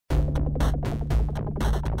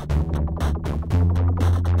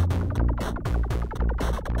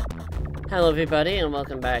Hello everybody and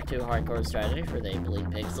welcome back to Hardcore Strategy for the Bleed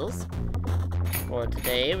Pixels. For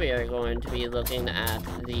today we are going to be looking at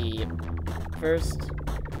the first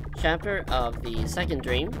chapter of the second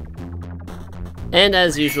dream. And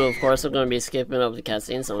as usual, of course, I'm going to be skipping over the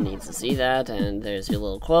cutscene, so one needs to see that, and there's your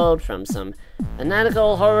little quote from some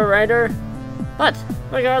fanatical horror writer. But,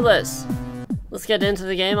 regardless, let's get into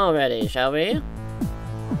the game already, shall we?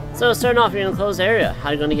 So, starting off, you're in a closed area. How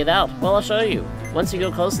are you going to get out? Well, I'll show you. Once you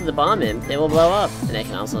go close to the bomb in, they will blow up, and they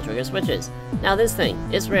can also trigger switches. Now this thing,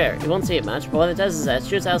 it's rare, you won't see it much, but what it does is that it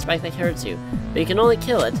shoots out a spike that hurts you. But you can only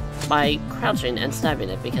kill it by crouching and stabbing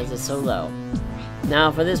it because it's so low.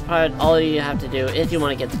 Now for this part, all you have to do, if you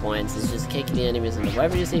want to get the points, is just kick the enemies into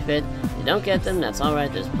wherever you see fit. If you don't get them, that's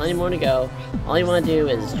alright, there's plenty more to go. All you want to do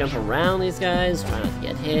is jump around these guys, try not to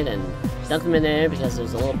get hit, and dunk them in there because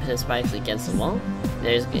there's a little pit of spikes against the wall.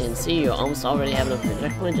 As you can see, you almost already have enough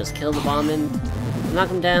project point, just kill the bomb and knock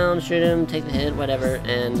him down, shoot him, take the hit, whatever,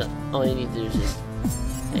 and all you need to do is just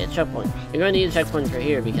hit a checkpoint. You're going to need a checkpoint for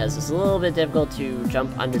here because it's a little bit difficult to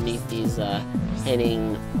jump underneath these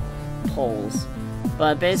hanging poles.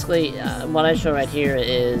 But basically, what I show right here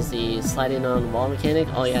is the sliding on wall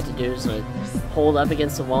mechanic. All you have to do is hold up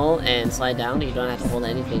against the wall and slide down. You don't have to hold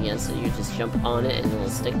anything against it, you just jump on it and it'll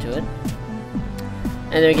stick to it.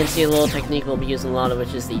 And there you can see a little technique we'll be using a lot of,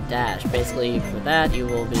 which is the dash. Basically, for that, you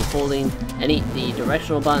will be holding the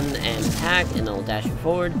directional button and attack, and it'll dash you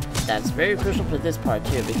forward. That's very crucial for this part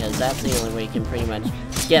too, because that's the only way you can pretty much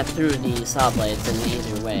get through the saw blades in the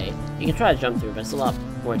easier way. You can try to jump through, but it's a lot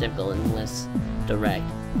more difficult and less direct.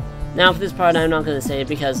 Now for this part, I'm not going to say it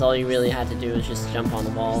because all you really have to do is just jump on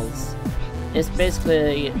the walls. It's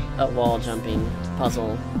basically a wall jumping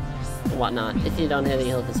puzzle. Whatnot, if you don't hit the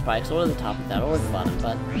helical spikes or the top of that or the bottom,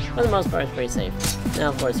 but for the most part it's pretty safe. Now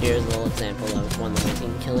of course here's a little example of one that you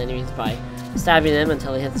can kill enemies by stabbing them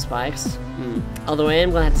until they hit the spikes. Although I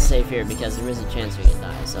am going to have to save here because there is a chance you can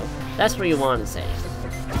die, so that's where you want to save.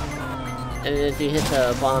 And if you hit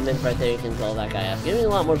the bomb in right there, you can blow that guy up, giving you a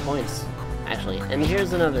lot more points actually. And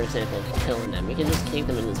here's another example of killing them. You can just kick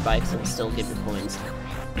them in the spikes and still give you points.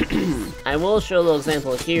 I will show a little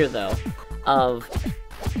example here though of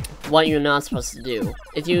what you're not supposed to do.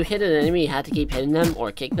 If you hit an enemy, you have to keep hitting them or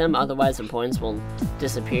kick them, otherwise the points will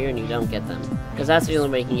disappear and you don't get them. Because that's the only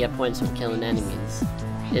way you can get points from killing enemies.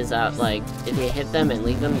 Is that, like, if you hit them and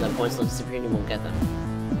leave them, the points will disappear and you won't get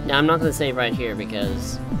them. Now, I'm not going to save right here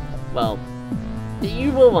because, well,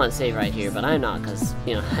 you will want to save right here, but I'm not because,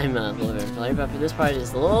 you know, I'm a little bit familiar. But for this part,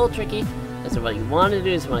 it's a little tricky. So what you want to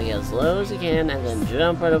do is you want to get as low as you can and then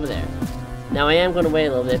jump right over there. Now I am going to wait a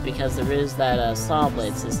little bit because there is that saw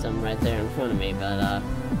blade system right there in front of me, but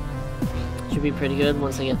should be pretty good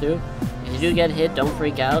once I get through. If you do get hit, don't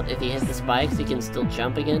freak out. If you hit the spikes, you can still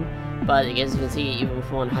jump again, but as you can see, even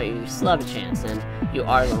with one heart, you still have a chance, and you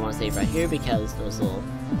are going to want to save right here because those little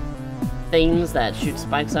things that shoot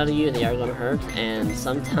spikes out of you, they are going to hurt, and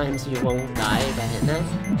sometimes you won't die by hitting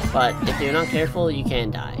that, but if you're not careful, you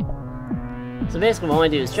can die. So basically what I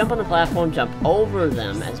want to do is jump on the platform, jump over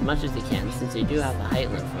them as much as you can, since you do have the height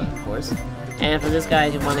limit for it, of course. And for this guy,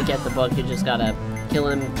 if you want to get the book, you just gotta kill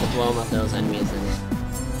him to blow him up those enemies,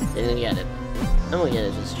 and then you get it. I'm gonna get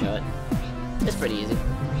it just to show it. It's pretty easy.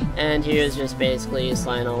 And here's just basically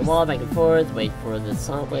sliding on the wall back and forth, wait for the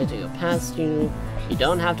saw blade to go past you. You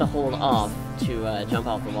don't have to hold off to jump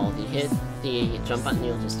off the wall. If you hit the jump button,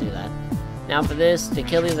 you'll just do that. Now for this, to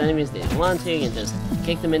kill these enemies that you want to, you can just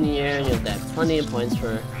kick them in the air and you'll get plenty of points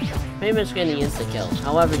for pretty much getting an instant kill.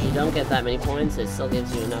 However, if you don't get that many points, it still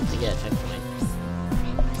gives you enough to get a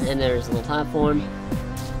checkpoint. And there's a little platform.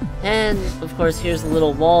 And, of course, here's the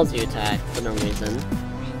little walls you attack for no reason.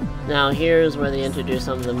 Now here's where they introduce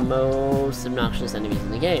some of the most obnoxious enemies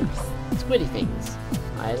in the game. Squiddy things.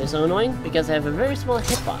 Why are they so annoying? Because they have a very small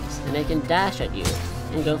hitbox, and they can dash at you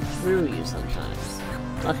and go through you sometimes.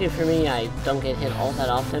 Luckily for me, I don't get hit all that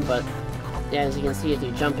often, but yeah, as you can see, if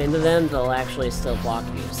you jump into them, they'll actually still block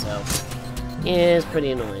you, so yeah, it's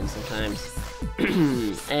pretty annoying sometimes.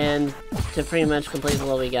 And to pretty much complete the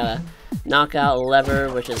level, we gotta knock out a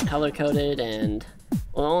lever, which is color-coded, and,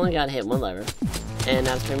 well, only gotta hit one lever, and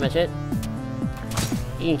that's pretty much it.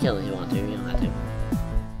 You can kill it if you want to, you don't have to.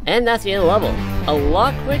 And that's the end of the level. A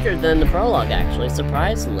lot quicker than the prologue, actually,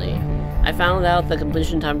 surprisingly. I found out the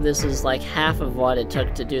completion time of this is like half of what it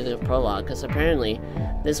took to do the prologue, because apparently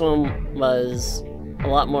this one was a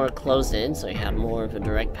lot more closed in, so you had more of a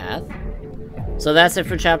direct path. So that's it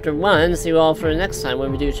for Chapter 1. See you all for next time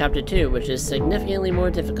when we do Chapter 2, which is significantly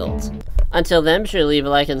more difficult. Until then, be sure to leave a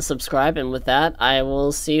like and subscribe, and with that, I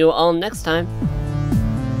will see you all next time.